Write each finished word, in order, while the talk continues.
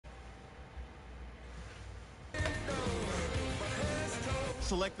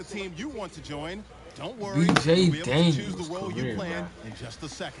select the team you want to join. Don't worry, BJ you'll be able to choose Daniels the role career, you plan bro. in just a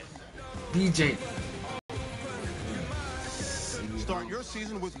second. BJ. Start your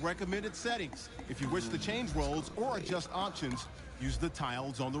season with recommended settings. If you wish to change roles or adjust options, use the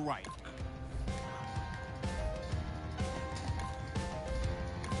tiles on the right.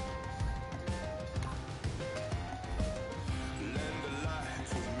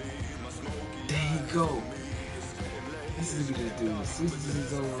 There you go. This is what you do.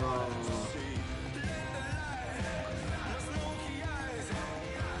 66 overall.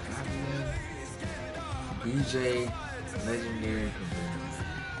 BJ legendary career.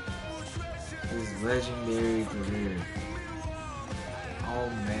 His legendary career. Oh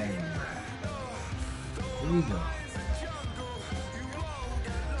man. Here we go.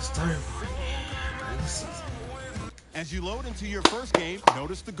 Start the season. As you load into your first game,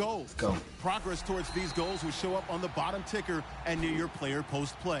 notice the goals. Go. Progress towards these goals will show up on the bottom ticker and near your player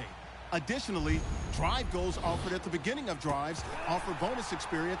post play. Additionally, drive goals offered at the beginning of drives offer bonus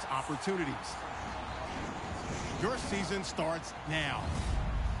experience opportunities. Your season starts now.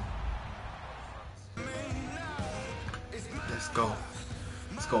 Let's go.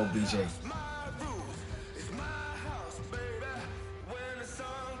 Let's go, BJ.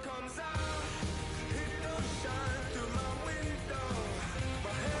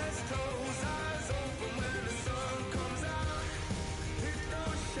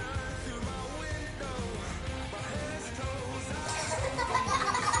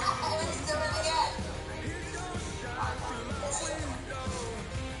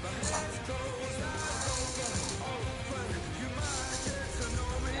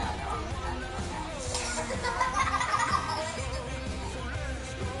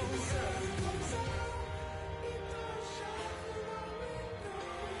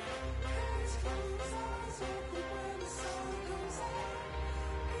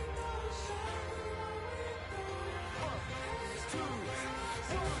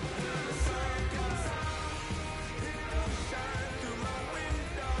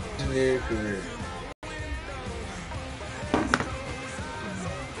 Career.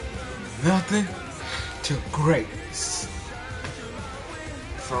 Nothing to greatness.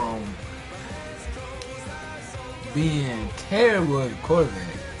 From being terrible at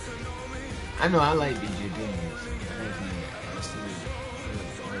quarterback. I know I like BJ Daniels.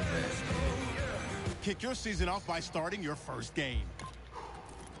 Kick your season off by starting your first game.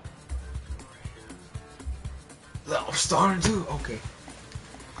 I'm starting too? Okay.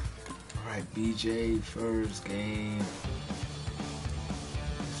 Alright, BJ, first game.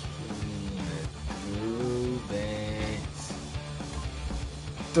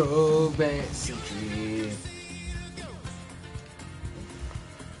 Throwbacks.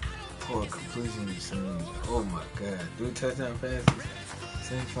 For completion percentage. Oh my god. 3 touchdown passes.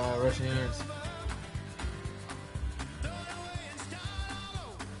 75 rushing yards.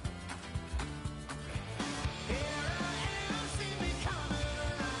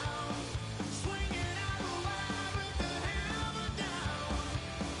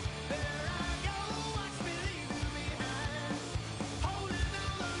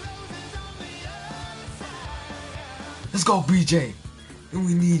 Let's go, BJ. And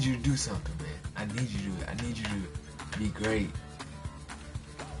we need you to do something, man. I need you to be great.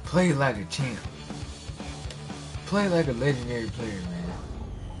 Play like a champ. Play like a legendary player, man.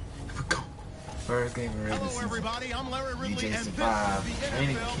 Here we go. First game of regular season. Everybody. I'm Larry Ridley, BJ and survived this is the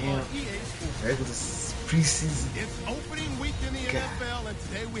training NFL camp, on EA Sports. regular preseason. It's opening week in the God. NFL, and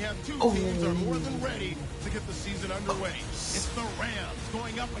today we have two teams are more than ready to get the season underway. It's the Rams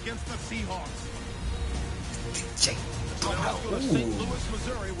going up against the Seahawks. DJ. So now let's go to St. Louis,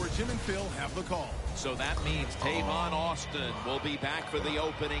 Missouri, where Jim and Phil have the call. So that means Tavon Austin will be back for the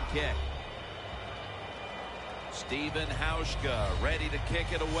opening kick. Steven Hauschka ready to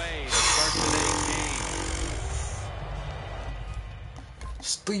kick it away to start today's game.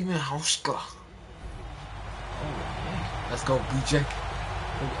 Steven Hauschka. Let's go, BJ.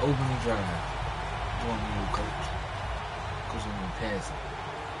 Opening drive. One new coach. Coach is going to pass it.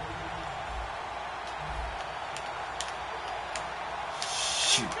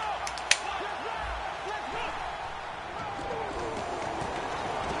 Shoot.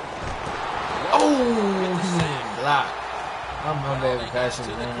 Oh, he didn't block. I'm on that passion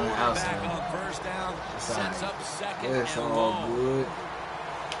man on the outside. It's all good.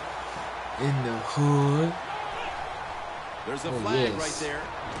 In the hood. There's a flag right there.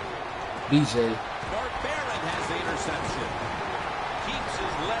 BJ. Barrett has the interception. Keeps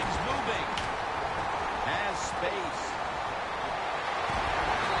his legs moving. Has space.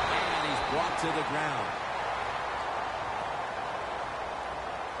 And he's brought to the ground.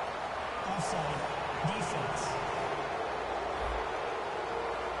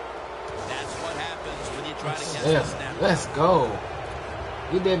 That's what happens when you try to catch the Yeah, snap. let's go.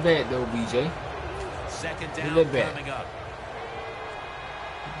 Get that back though, BJ. Second Get down that back. coming up.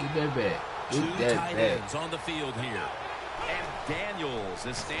 Get that back. Two Get that tight back. ends on the field here. And Daniels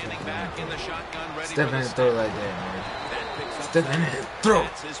is standing back in the shotgun ready Step for in the and throw snap. like that, man. That picks up Step in seven. and throw.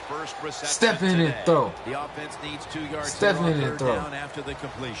 That's his first reception Step in today. and throw. The offense needs 2 yards Step here on in and third throw. down after the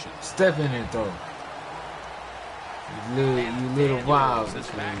completion. Step in and throw. You little wild. Daniels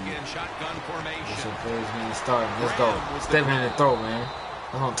is back in shotgun That's formation. your first man starting. Let's go. Step in and throw, man.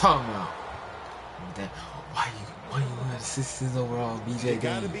 That's what I'm talking about. Why you assistants overall, BJ? You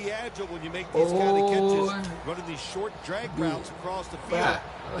got to be agile when you make these kind of catches. Running these short drag routes across the field. I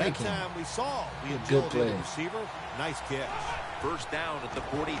like that him. time we saw the Good agility of the play. receiver. Nice catch. First down at the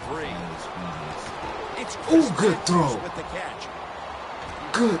 43. It's Ooh, good throw. with the catch.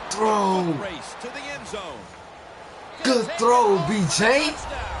 Good throw. Race to the end zone. Good throw, BJ.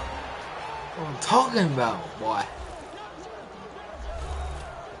 Touchdown. What I'm talking about, boy.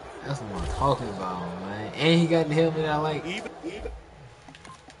 That's what I'm talking about, man. And he got the helmet I like. What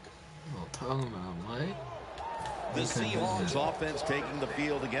I'm talking about, man. The Seahawks offense taking the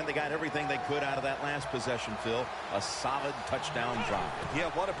field again. They got everything they could out of that last possession, Phil. A solid touchdown drive. Yeah,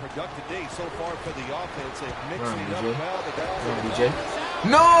 what a productive day so far for the offense. They're mixing Run, it up BJ. well. They got Run,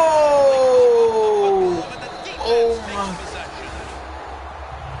 BJ. No! Oh, my.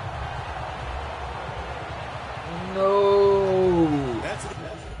 No. That's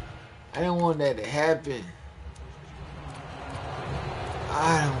I didn't want that to happen.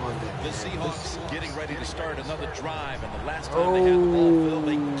 I don't want that The to happen. Seahawks getting ready to start another drive, and the last time they had the ball, Phil,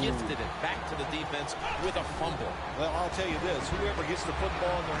 they Oh. gifted it back to the defense with a fumble. Well, I'll tell you this. Whoever gets the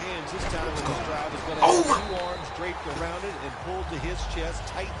football in their hands this time in this drive is going to Oh, have my. 2 arms draped around it and pulled to his chest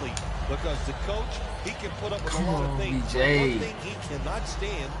tightly. Because the coach, he can put up with Come a lot on, of things. BJ. But one thing he cannot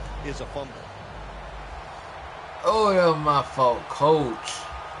stand is a fumble. Oh, that was my fault, coach.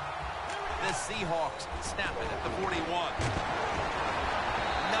 The Seahawks snap it at the 41.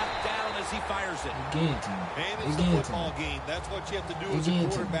 Knocked down as he fires it. Again to me. Man, it's the Again to football me. game. That's what you have to do as a Again to me.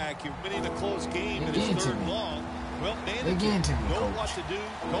 quarterback. You're winning a close game and Again it's to third me. long. Well, manage Again it. to me, Know coach. what to do.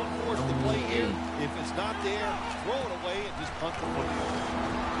 Don't force the play here. If it's not there, throw it away and just punt the football.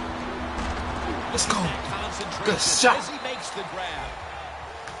 Let's go. Concentration Good shot. as he makes the grab.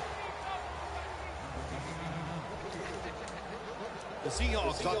 The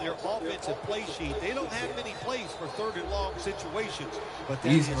Seahawks on their offensive play sheet, they don't have many plays for third and long situations, but that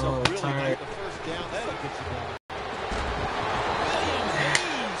These is are a all really tired. nice first down. That'll get you going. William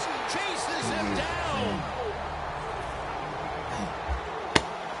Hayes chases him down.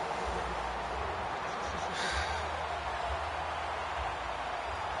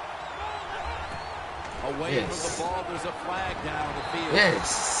 Away Yes. from the ball, there's a flag down the field.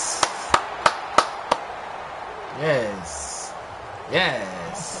 Yes. Yes.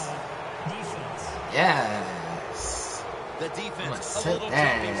 Yes. Yes. The I'ma defense a set little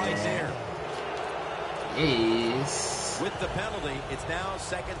that. trippy right there. Yes. With the penalty, it's now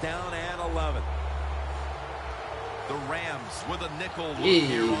second down and 11. The Rams with a nickel look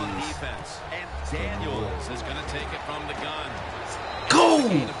here on Yes. defense. And Daniels is going to take it from the gun. Go.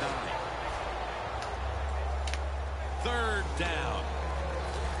 Gain of 9. Third down.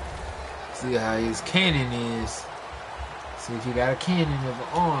 See how his cannon is. See if he got a cannon of an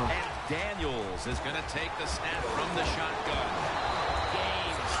arm. And Daniels is going to take the snap from the shotgun.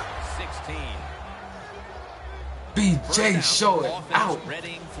 Gain 16. BJ First showing down, offense out.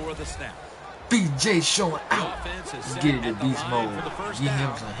 readying for the snap. BJ showing The out. offense is Let's set get it in at the beast line mode. for the first Get him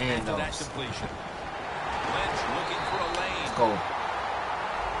down some after that handoffs. completion. Lynch looking for a lane. Let's go.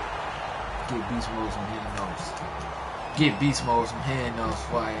 Get beast mode some handoffs. Get beast mode some handoffs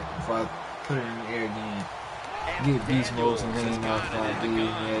before I put it in the air again. And Get beast mode some Daniels has handoffs got before I it do in it the in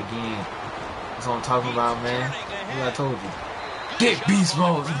gun. there again. That's what I'm talking about, man. Turning What I ahead. told you. Good Get job beast on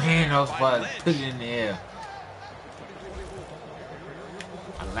mode the some ground handoffs by before I Lynch. put it in the air.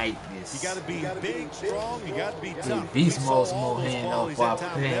 I like this. You got to be big, strong. You got to be tough. beast We mode saw some all more those handoff qualities while that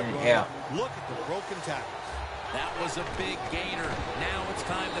time putting it that in the run. air. Look at the broken tackles. That was a big gainer. Now it's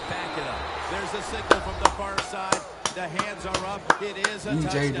time to back it up. There's a signal from the far side. The hands are up. It is a BJ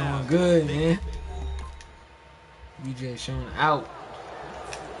touchdown. doing good, man. BJ showing out.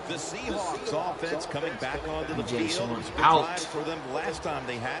 The Seahawks offense coming back onto the BJ field. Swan's Good out. drive for them last time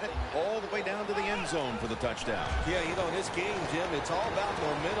they had it, all the way down to the end zone for the touchdown. Yeah, you know, in this game, Jim, it's all about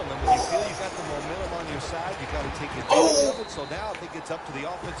momentum. And when you feel you got the momentum on your side, you got to take advantage of it. So now I think it's up to the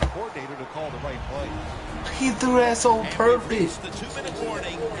offensive coordinator to call the right play. He threw that so And perfect. we reached the 2-minute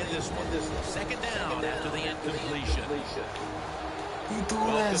warning in this one. Second down after the incompletion. He threw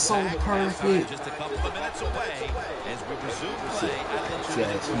that so perfect. Just a couple of minutes away as we resume play at the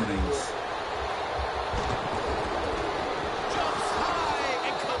 2-minute warning. Jumps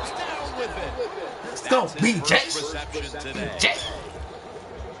high and comes down with it. Let's go, That's his BJ. first reception today. BJ.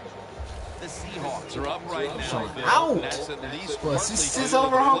 The Seahawks are up right now. Sean Phil. out. That's at least What, partly 66 due to the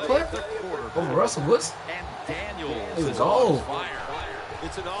overall play player? of the quarterback. Over Russell Wilson? And Daniels Let's is go. on fire.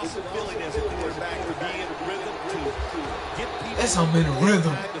 It's an awesome feeling as a quarterback to be in rhythm, to get people. Yes, I'm in a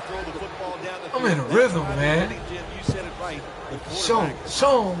rhythm. To throw the football down the I'm in a field. rhythm, That's man. why, Jim, you said it right. The Show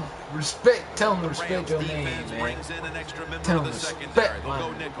quarterback. him respect. Tell him to Rams respect your name, defense man. brings in an extra member Tell of him the to secondary. respect They'll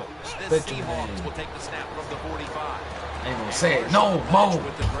go my nickel. The respect your Seahawks name. will take the snap from the 45. I ain't gonna say it no more.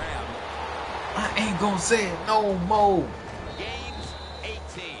 With the grab. I ain't gonna say it no more. Games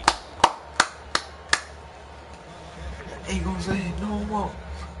 18. I ain't gonna say it no more.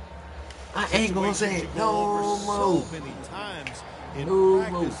 I ain't gonna say it no more. So many times in No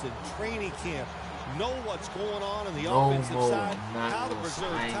practice and training camp. Know what's going on the No offensive more. side, Not how to gonna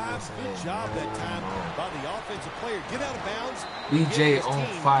preserve say- I ain't time. gonna say Good it. job that No time more. by the offensive player. Get out of bounds. BJ Give his on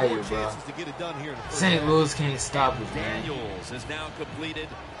team fire, more bro. chances to get it done here in the first St. half. Louis can't stop us, man. Daniels has now completed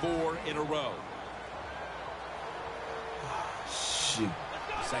 4 in a row. Shoot.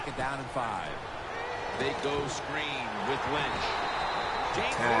 Second down and 5. They go screen with Lynch.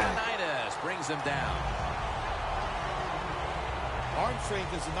 James God. Laurinaitis brings him down. Arm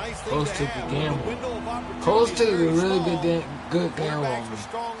strength is a nice thing Post to took the have. gamble. The window of opportunity Post is took a very really small. good gamble on Quarterbacks me. with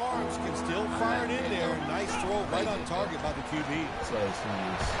strong arms can still fire it in there. Nice throw right on target by the QB. That's what it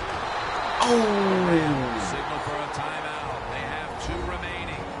is. Oh! Signal for a timeout. They have 2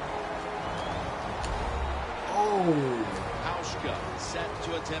 remaining. Oh! Hauschka set to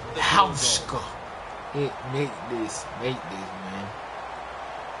attempt the field Hauschka. It make this, man.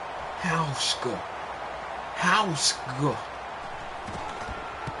 Hauschka. Hauschka.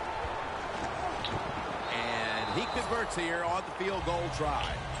 And he converts here on the field goal try.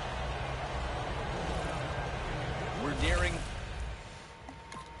 We're nearing.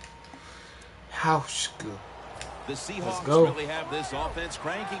 Hauschka. The Seahawks go. really have this offense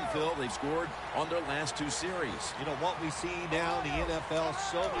cranking, Phil. They've scored on their last 2 series. You know what we see now in the NFL,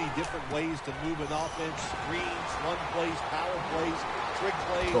 so many different ways to move an offense. Screens, run plays, power plays, trick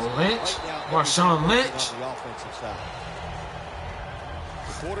plays. Go Lynch. Right now, Marshawn everything's Lynch. on the offensive side.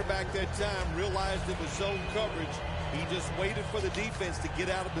 The quarterback that time realized it was zone coverage. He just waited for the defense to get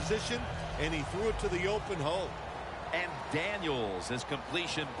out of position, and he threw it to the open hole. And Daniels, his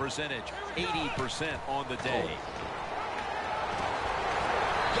completion percentage, 80% on the day.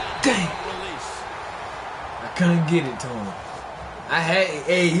 Dang. Release. I couldn't get it to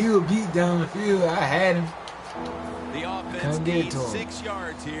him. He was beat down the field. I had him. The offense Couldn't get it needs to him. 6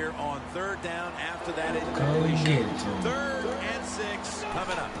 yards here on 3rd down after that Couldn't incompletion. get it to him. 3rd and 6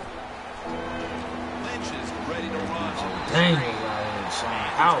 coming up. Lynch is ready to run. Dang Screen. it, He's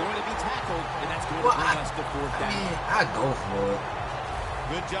out. going to be tackled, and that's going Well, to bring us to 4th down. Man, I go for it.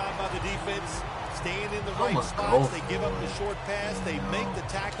 Good job by the defense, staying in the right I'ma spots. go They for give up it. the short pass. They make the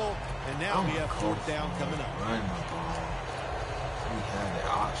tackle, and now we have 4th down coming up. Run the ball. We have the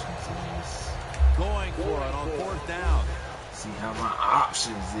options in this. Going for it on 4th down. See how my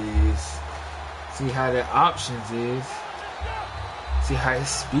options is. See how the options is. See how his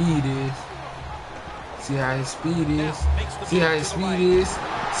speed is. See how his speed is. See how his speed is.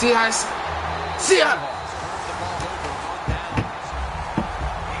 See how his... See how... Turns the ball over on downs.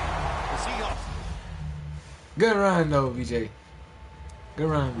 The Seahawks. Good run, though, BJ. Good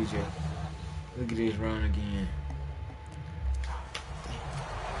run, BJ. Look at this run again.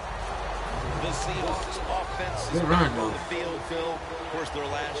 The Seahawks offense is Good run, back on though. the field, Phil. Of course, their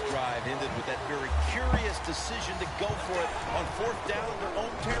last drive ended with that very curious decision to go for it on 4th down in their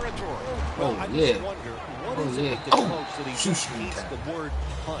own territory. Well, Oh, I yeah. just wonder, what Oh, is yeah. it with the Oh, coach that he shoot, just shoot, hates tap. the word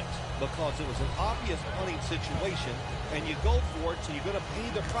punt? Because it was an obvious punting situation, and you go for it, so you're going to pay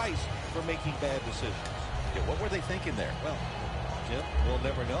the price for making bad decisions. Yeah, what were they thinking there? Well, Jim, we'll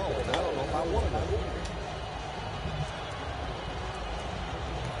never know. I don't know if I want to know.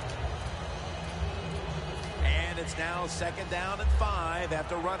 And it's now 2nd down and 5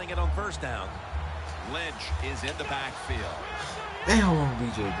 after running it on 1st down. Lynch is in the backfield. Damn,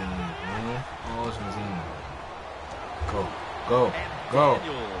 BJ doing it, man. Awesome team. Go. Go. And Go.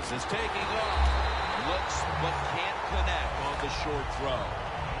 Daniels is taking off. Looks but can't connect on the short throw.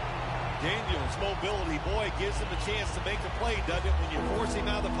 Daniels' mobility, boy, gives him a chance to make a play, doesn't it, when you force him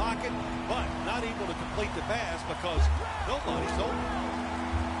out of the pocket, but not able to complete the pass because nobody's open.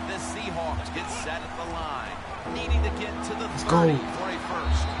 The Seahawks get set at the line, needing to get to the 30 go. for a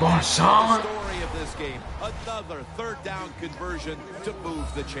first. Marshawn. The story of this game, another third down conversion to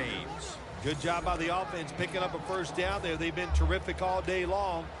move the chains. Good job by the offense picking up a first down there. They've been terrific all day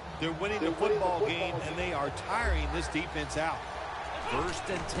long. They're winning the football game, and they are tiring this defense out. 1st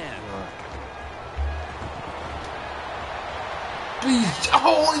and 10. Please.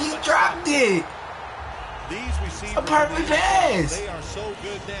 Oh, he dropped it. These receivers, A perfect pass. they are so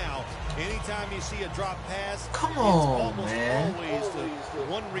good now. Anytime you see a drop pass, Come it's on, almost man. always the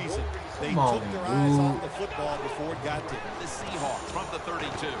one reason. They Come on, took their eyes dude. off the football before it got to them. The Seahawks from the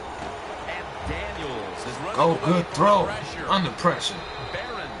 32. And Daniels is running Oh, away good from throw. pressure. Under pressure.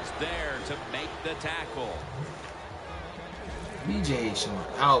 Barron's there to make the tackle. BJ showing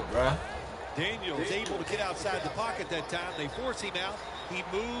out, bruh. Daniels able to get outside the pocket that time. They force him out. He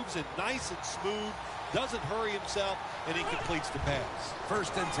moves and nice and smooth. Doesn't hurry himself, and he completes the pass.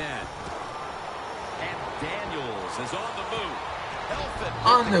 1st and 10. And Daniels is on the move. Helfin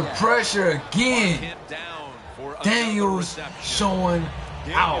Under pressure Mark again. him down for another Daniels reception. showing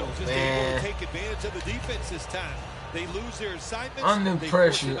out, Daniels is able man. to take advantage of the defense this time. They lose their assignments. Under they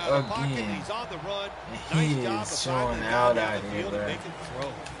pressure force him out of the pocket, again. He's on the run. And he Nice job is of showing finding the guy out down out the here, field and bruh. making the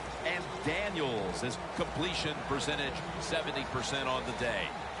throw. And Daniels, his completion percentage, 70% on the day.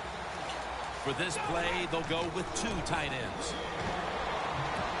 For this play, they'll go with 2 tight ends.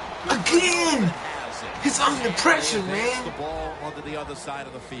 Again. He's under pressure, They advance man. the ball onto the other side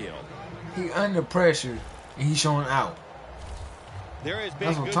of the field. He under pressure and he's showing out. There has been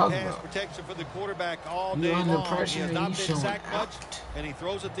That's what I'm good talking pass about. protection for the quarterback all He day under long. pressure He has and not he's been showing sacked much, out. and he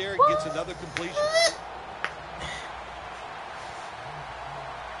throws it there and gets another completion.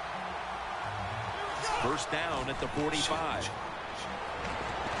 First down at the 45.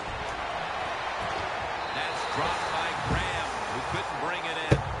 That's dropped by Graham, who couldn't bring it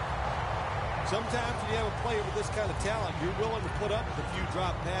in. Sometimes when you have a player with this kind of talent, you're willing to put up with a few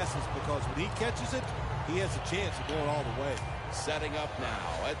drop passes because when he catches it, he has a chance of going all the way. Setting up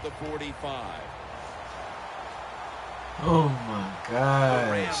now at the 45. Oh my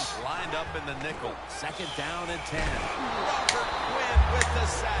The Rams gosh. lined up in the nickel. 2nd down and 10. Robert Quinn with the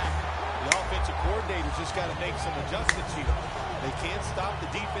sack. The offensive coordinator's just got to make some adjustments here. They can't stop the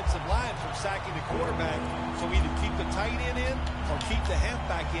defensive line from sacking the quarterback, so either keep the tight end in or keep the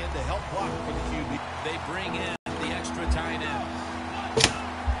halfback in to help block for the QB. They bring in the extra tight end.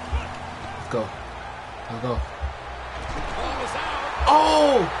 Let's go. Let's go. Ball was out.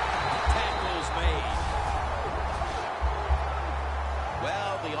 Oh! Tackles made.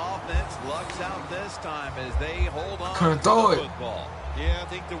 Well, the offense lucks out this time as they hold on Couldn't to throw the it. football. Yeah, I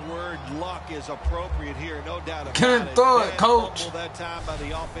think the word luck is appropriate here, no doubt about Can't it. throw it, Bad coach. fumble that time by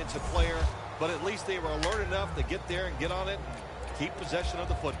the offensive player, but at least they were alert enough to get there and get on it and keep possession of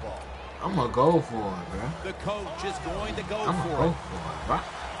the football. I'm gonna go for it, bro. The coach is going to go I'm gonna for go it. for it, bro.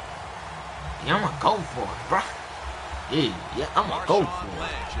 Yeah, I'm gonna go for it, bro. Yeah, I'm gonna go Marshawn for it.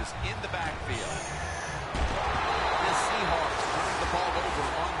 Lynch is in the backfield. The Seahawks turn the ball over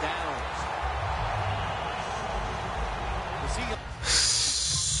on downs. The Seahawks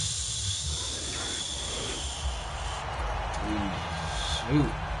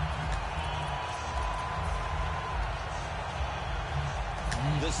Shoot.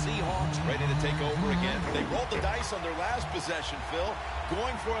 The Seahawks ready to take over again. They rolled the dice on their last possession, Phil,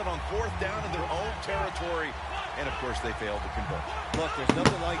 going for it on 4th down in their own territory. And, of course, they failed to convert. Look, there's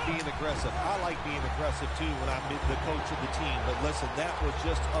nothing like being aggressive. I like being aggressive, too, when I'm the coach of the team. But listen, that was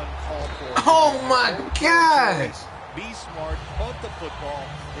just uncalled for. Oh my gosh. Be smart, punt the football,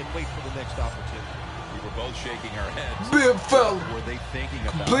 and wait for the next opportunity. We were both shaking our heads. Big fella. What were they thinking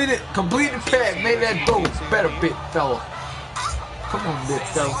about? Complete the pass. Make that throw better, big fella. Come on, big To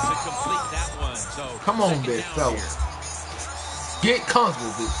fella. complete that one. So Come on, 2nd big down fella. here. Get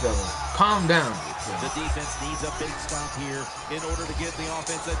comfortable, big fella. Calm down, big The fella. defense needs a big stop here in order to give the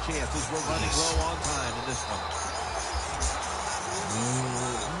offense a chance as we're running low on time in this one.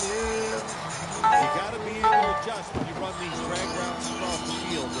 You got to be able to adjust when you run these drag routes across the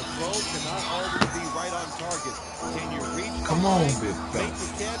field. The throw cannot always be right on target. Can you reach Come on, behind, big fella. make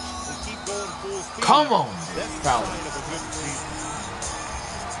the catch, and keep going full speed? Come on, big That's the fella. sign of a good receiver.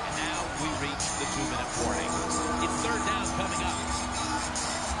 And now we reach the 2-minute warning. It's 3rd down coming up.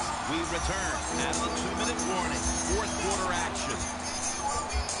 We return at the 2-minute warning. 4th quarter action.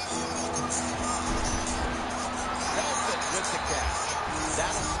 Helfin with the catch.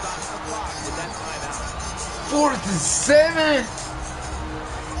 That'll stop the clock with that timeout. 4th and 7.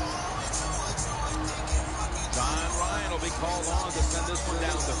 Don Ryan will be called on to send this one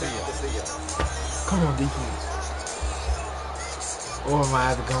down the field. Come on, defense. Or I might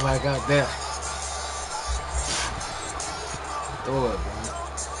have to come back out there. Throw it, man.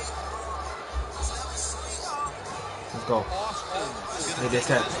 Let's go. Hey, that's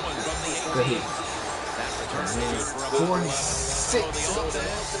that. Good hit. That return is good for a 46. So the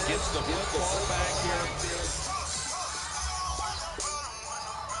offense gets the football back here.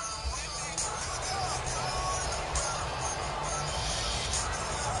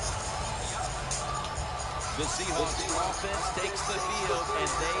 The Seahawks offense takes the field, and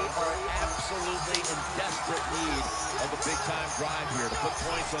they are absolutely in desperate need of a big-time drive here to put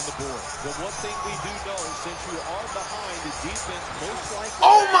points on the board. The one thing we do know, since you are behind, the defense most likely...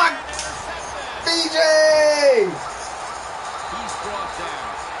 Oh, my... BJ! He's brought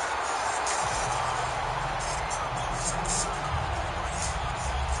down.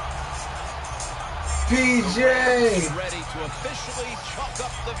 PJ! Ready to officially chalk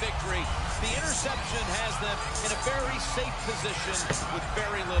up the victory. The interception has them in a very safe position with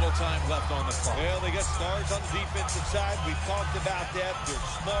very little time left on the clock. Well, they got stars on the defensive side. We've talked about that. They're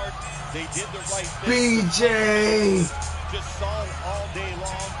smart. They did the right thing. BJ! Just solid all day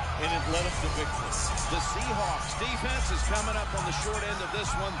long, and it led them to victory. The Seahawks defense is coming up on the short end of this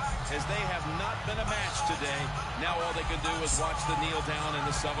one as they have not been a match today. Now all they can do is watch the kneel down and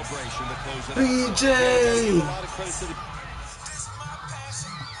the celebration to close it out. BJ! A lot of credit to the...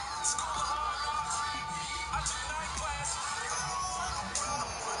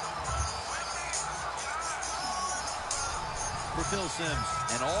 For Phil Simms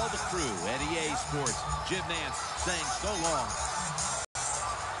and all the crew at EA Sports, Jim Nance saying so long.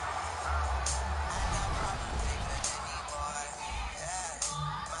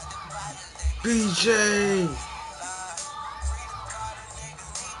 BJ!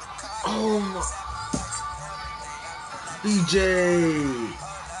 Oh my... BJ!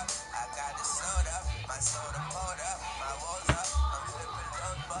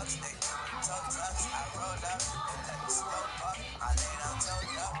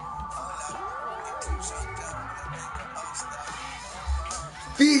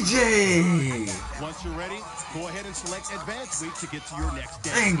 BJ! Once you're ready, go ahead and select Advanced Week to get to your next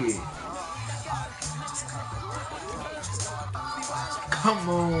game. Dang it. Come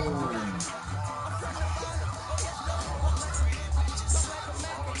on.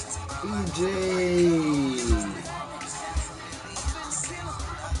 BJ.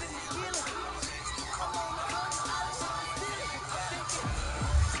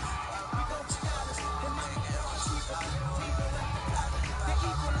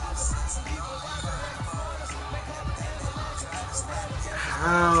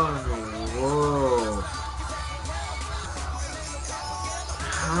 How in the world?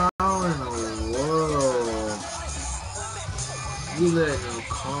 How in the world? You let them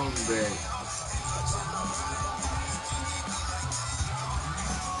come back.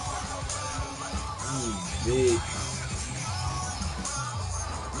 You big.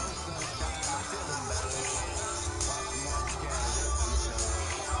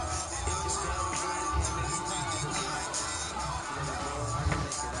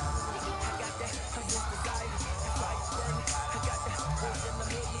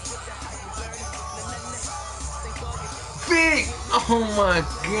 Big! Oh my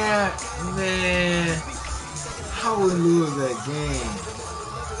god, man. How we lose that game?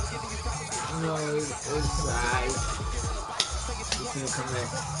 No, it's alright. We can come back.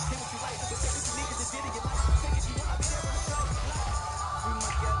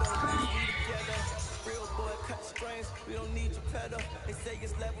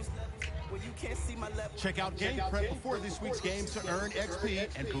 Check out Game Prep before this week's game to earn XP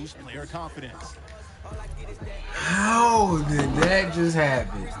and boost player confidence. How did that just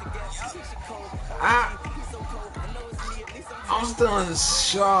happen? I'm still in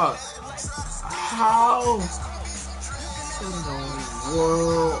shock. How in the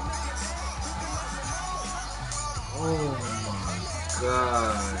world? Oh my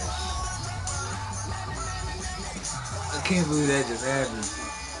gosh. I can't believe that just happened.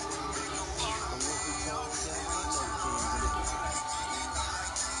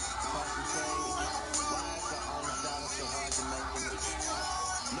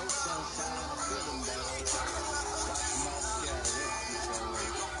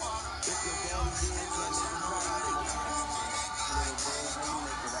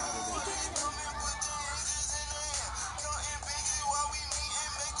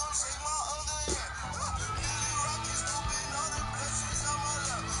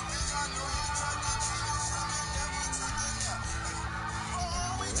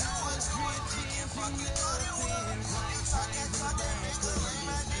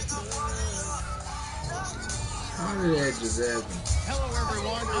 Look at that Giuseppe. Hello,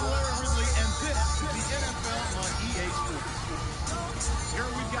 everyone. I'm Larry Ridley, and this is the NFL on EA Sports. Here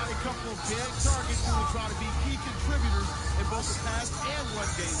we've got a couple of big targets who will try to be key contributors in both the pass and run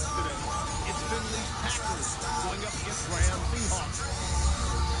games today. It's Finley's Packers going up against Rams Seahawks.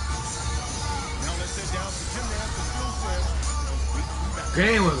 Now let's head down to Jim Nance, the Steel says.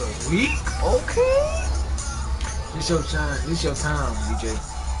 Game of the week? Okay. This your time. This your time, DJ.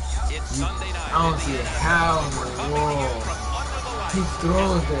 I don't see how in the world he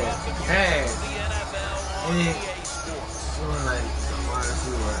throws that pass and it feeling like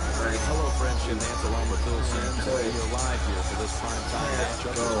right. Hello, friends. Jim Nance along with Phil Simms. You're live here for this prime time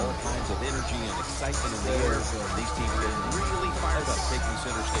matchup. There's all kinds of energy and excitement in the air. These teams get really fired up taking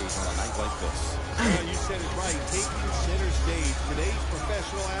center stage on a night like this. Well, you said it right. Taking center stage. Today's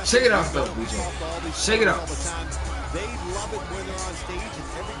professional athletes. Shake it off, though, BJ. Shake it off. They love it when they're on stage and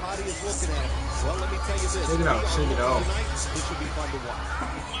everybody is looking at them. Well, let me tell you this. Shake it off. Shake it off. Tonight, this should be fun to watch.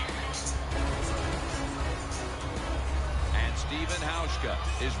 And Steven Hauschka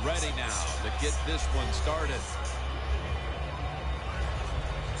is ready now to get this one started.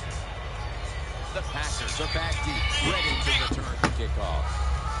 The Packers are back deep, ready to return the kickoff.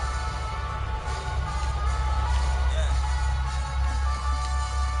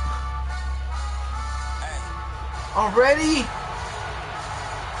 Already?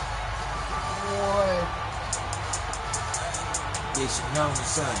 Boy. Yes, you know the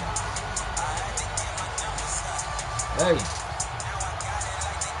son. Hey.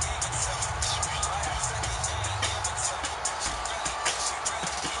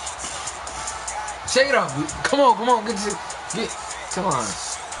 Shake it off. Come on, come on. Come on.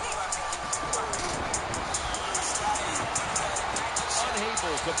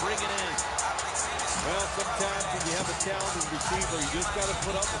 Unable to bring it in. Well, sometimes when you have a talented receiver, you just got to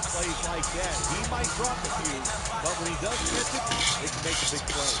put up with plays like that. He might drop a few, but when he does catch it, it can make a big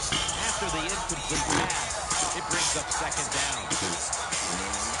play. After the incomplete pass, it brings up second down.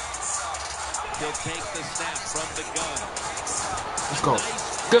 He'll take the snap from the gun. Let's go.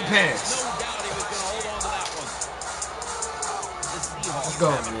 Good pass. No doubt he was going to hold on to that one. The Seahawks Let's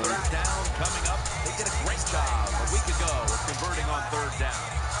go, have a man. third down coming up. They did a great job a week ago of converting on third down.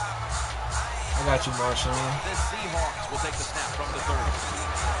 I got you, Marshawn. The Seahawks will take the snap from the 30.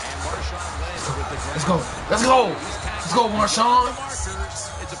 And Marshawn Lynch with the Let's go. Let's go. Let's go, Marshawn.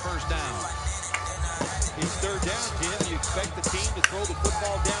 It's a first down. It's third down, Jim. You expect the team to throw the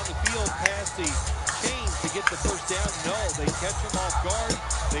football down the field past the chains to get the first down. No, they catch them off guard.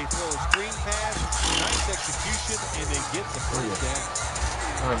 They throw a screen pass, nice execution, and they get the first down.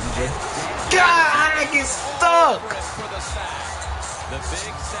 All right, BJ. God, I get stuck. For the sack. The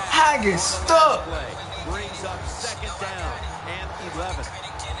big sack. I get stuck. Play brings up second down and 11.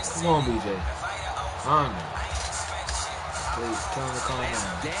 Come on, BJ. Calm down. Please, tell him to calm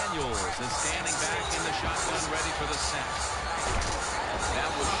down. Daniels is standing back in the shotgun, ready for the snap. That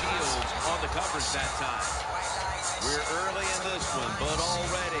was Shields on the coverage that time. We're early in this one, but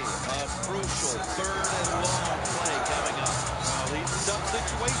already a crucial third and long play coming up. Well, these are tough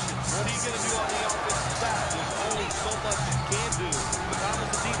situations. What are you going to do on the offensive side? There's only so much you can do. If I was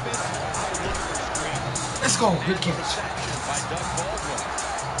the defense, I would look for a screen. Let's go. Good catch. Reception by Doug Baldwin.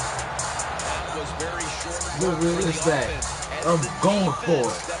 That was very short. Look, for the look at that. offense. I'm going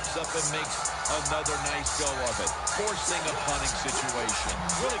for it. Steps up and makes another nice go of it, forcing a punting situation.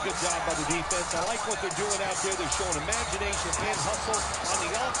 Really good job by the defense. I like what they're doing out there. They're showing imagination and hustle. On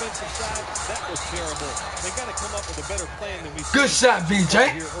the offensive side, that was terrible. They got to come up with a better plan than we see. Good shot,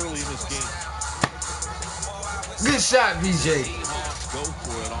 BJ. Here early in this game. Good shot, BJ. Seahawks go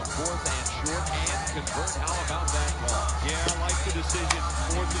for it on fourth and short and convert. How about that call? Yeah, I like the decision.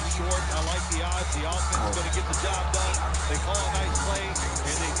 Fourth and short. I like the odds. The offense is going to get the job done. They call a nice play,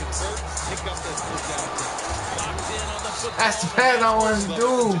 and they convert, pick up that first down. Locked in on the football. That's the pass I wanted to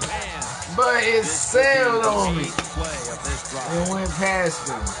do, but it sailed on me. Play of this drive. It went past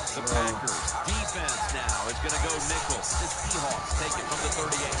him. The Packers defense now is going to go nickel. The Seahawks take it from the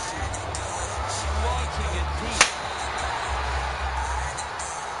 38. Launching it deep.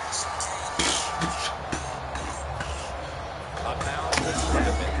 About to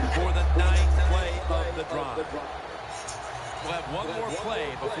snap it for the ninth play of the drive. We'll have one more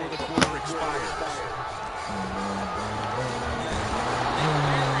play before the quarter expires.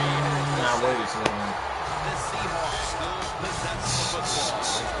 Nah, wait a second. The Seahawks still possess the football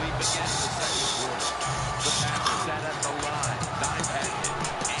as we begin the second quarter. The Packers set at the line, 9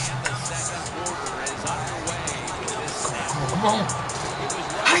 package, and the second quarter is underway with this snap. Come on. It was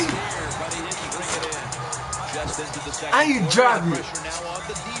right here, but he didn't bring it in. Just into the second How you quarter, drop it? pressure now on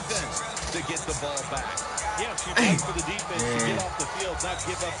the defense to get the ball back. Yeah, she'd like for the defense to get off the field, not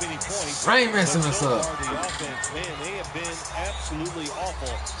give up any points. Rain messing us up. The offense, man, they have been absolutely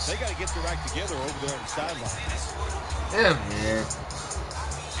awful. They got to get their act together over there on the sideline. Yeah, man.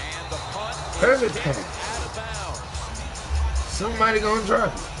 And the punt Perfect is pass. out of bounds. Somebody gonna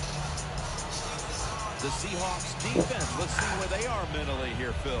drop it. The Seahawks defense, let's see where they are mentally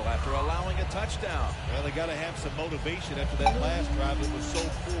here, Phil, after allowing a touchdown. Well, they got to have some motivation after that last drive that was so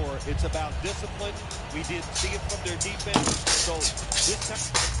poor. It's about discipline. We did see it from their defense. So this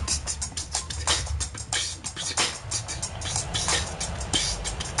time.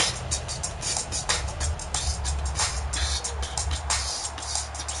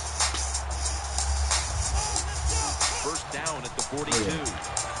 First down at the 42.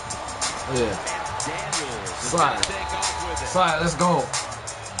 Yeah. Daniels is Slide. gonna take off with it. Slide, let's go.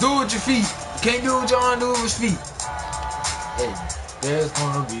 Do it with your feet. You can't do it with your arm, do it with your feet. Hey, there's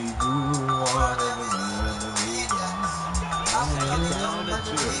gonna be good one in the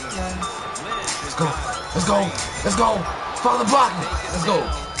Let's go. Let's go. Let's go. Follow the block. Let's go.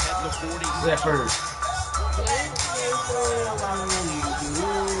 At the 40. That first. The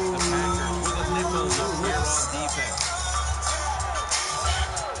Packers with a nickel look here on defense.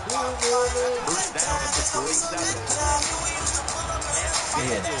 First down at the 47.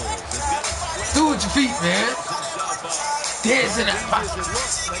 Yeah. Daniels is gonna Do it with your feet, man. himself up. Dance in that As box. it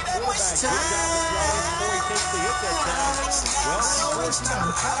looks, that quarterback, good job of throwing before he takes the hit that time. Well, if you force him out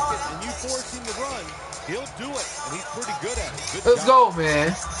of the pocket and you force him to run, he'll do it, and he's pretty good at it. Good Let's job. go, man.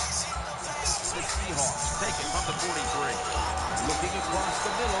 The Seahawks take it from the 43. Looking across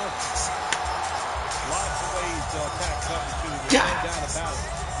the middle. Lots of ways to attack cover two. There's God. no doubt about it.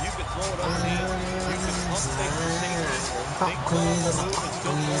 You can throw it underneath. You can pump fake the safety. Make calls on move and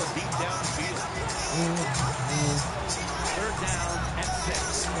still throw it deep down the field. Third down and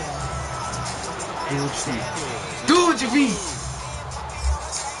 6. Do it with your feet. Do it with your feet.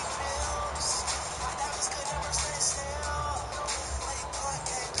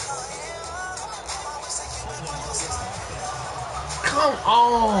 Come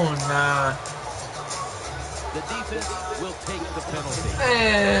on, nah. The defense will take the penalty.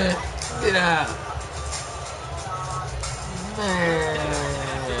 Man, get out. Man.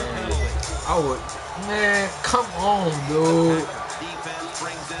 I would. Man, come on, dude. Defense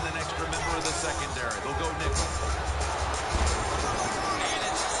brings in an extra member of the secondary. They'll go nickel. And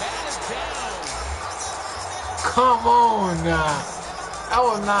it's batted down. Come on, nah. I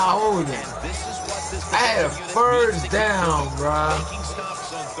was not holding. And this is what this I had a unit first needs to down, keep bruh. making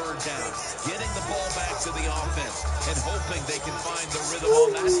stops on third down, getting the ball back to the offense, and hoping they can find the rhythm on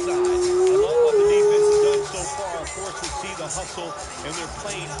that side. I love what the defense has done so far. Of course, we see the hustle, and they're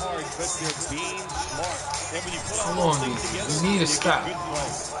playing hard, but they're being smart. And when you put all Come those on, things dude. together, You need to get stop. good play.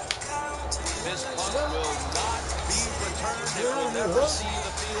 This punt will not be returned. It will never see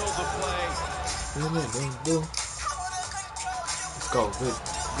the field of play. Let's go.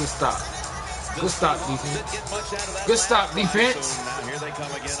 Good stop. Good stop, defense. Didn't get much out of that Good last stop, drive. defense. So now here they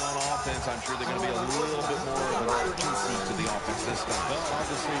come again on offense. I'm sure they're going to be a little bit more of an urgency to the offense this time. Well, I'll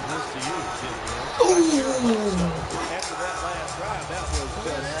just say this to you, Tim. Ooh. After that last drive, that was just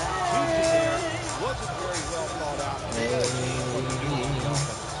too generic. Wasn't very well thought out.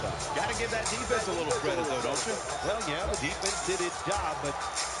 Got to give that defense a little credit, though, don't you? Well, yeah, the defense did its job, but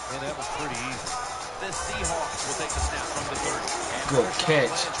that was pretty easy. The Seahawks will take the snap from the 30. And Good Marshawn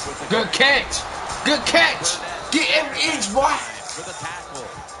catch. Lynch with the Good catch. Good catch. Get every inch, boy. for the tackle.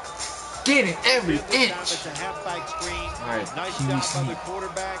 Get it every This time inch. it's a halfback screen. All right, Nice QB job by sneak. the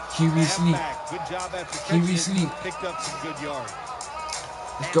quarterback. QB sneak. Halfback. Good job after QB catching it. sneak. Picked up some good yards.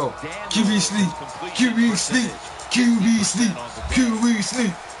 Let's go. QB sneak. QB sneak. QB sneak. QB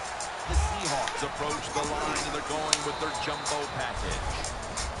sneak. The Seahawks approach the line, and they're going with their jumbo package.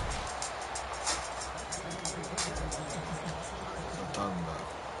 I'm talking about.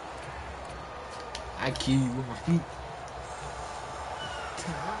 I kill you with my feet.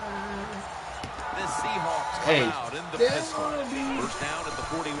 The Seahawks come Hey, out in the there's pistol. gonna be- First down at the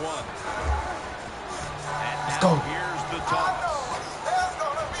 41. And now go. here's the toss.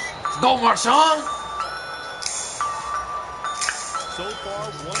 Go, Marshawn. So far,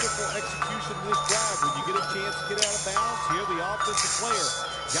 wonderful execution in this drive. When you get a chance to get out of bounds, here the offensive player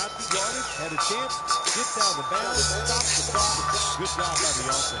got the yardage, had a chance, gets out of bounds, stops the clock. Good job by the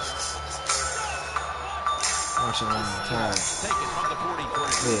offense. Marshawn on time. Take it from the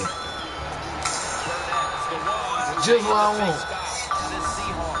 43. Yeah. Burnett's the one. Just what I want. Stop. The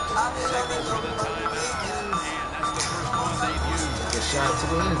Seahawks signal for the timeout. And that's the first one they've used. Take a shot to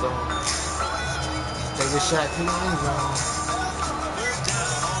the end zone. Take a shot to the end zone. Third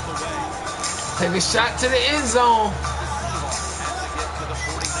down on the way. Take a shot to the end zone.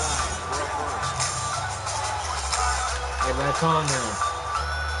 Everybody calm down.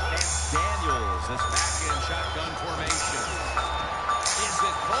 Daniels is back in shotgun formation. Is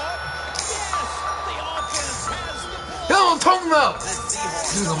it caught? Yes! The offense has the ball. That's what I'm talking about.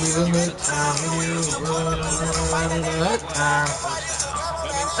 This is gonna be the good time.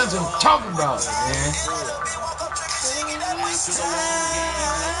 That's what I'm talking about, man. After the long game, let's see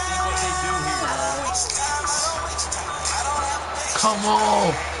what they do here. Come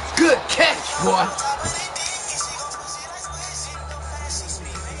on. Good catch, boy.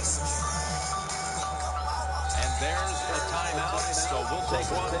 And there's a timeout, so we'll take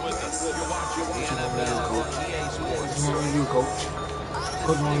one with us. You're watching the NFL on EA Sports. What you want me to do, coach?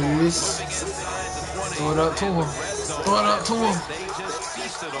 Coach want me to do this? Throw it up to him. Throw it up to him. They just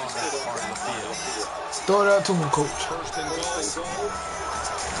feasted on that part of the field. Throw it up to him, coach. First and goal.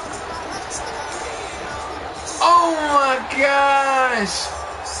 Oh my gosh!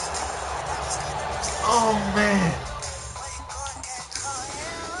 Oh man.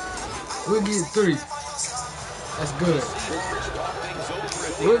 We'll get 3. That's good.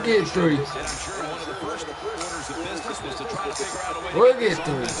 We'll get 3. And I'm sure one of the first orders of business was to try to figure out a way to We'll get get this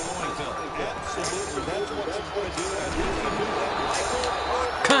 3. offense going, Phil. Absolutely. That's what you're going to do. I think you do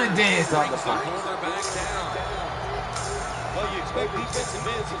that. Condensed off the Brings the fight. quarterback down. Well, you expect defensive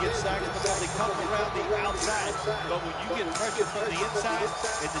ends to get sacked because they come around the outside. But when you get pressure from the inside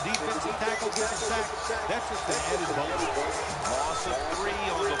and the defensive tackle gets a sack, that's just an added bonus. Loss of 3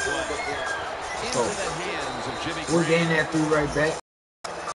 on the play. Into the hands of Jimmy We'll Graham. gain that 3 right back.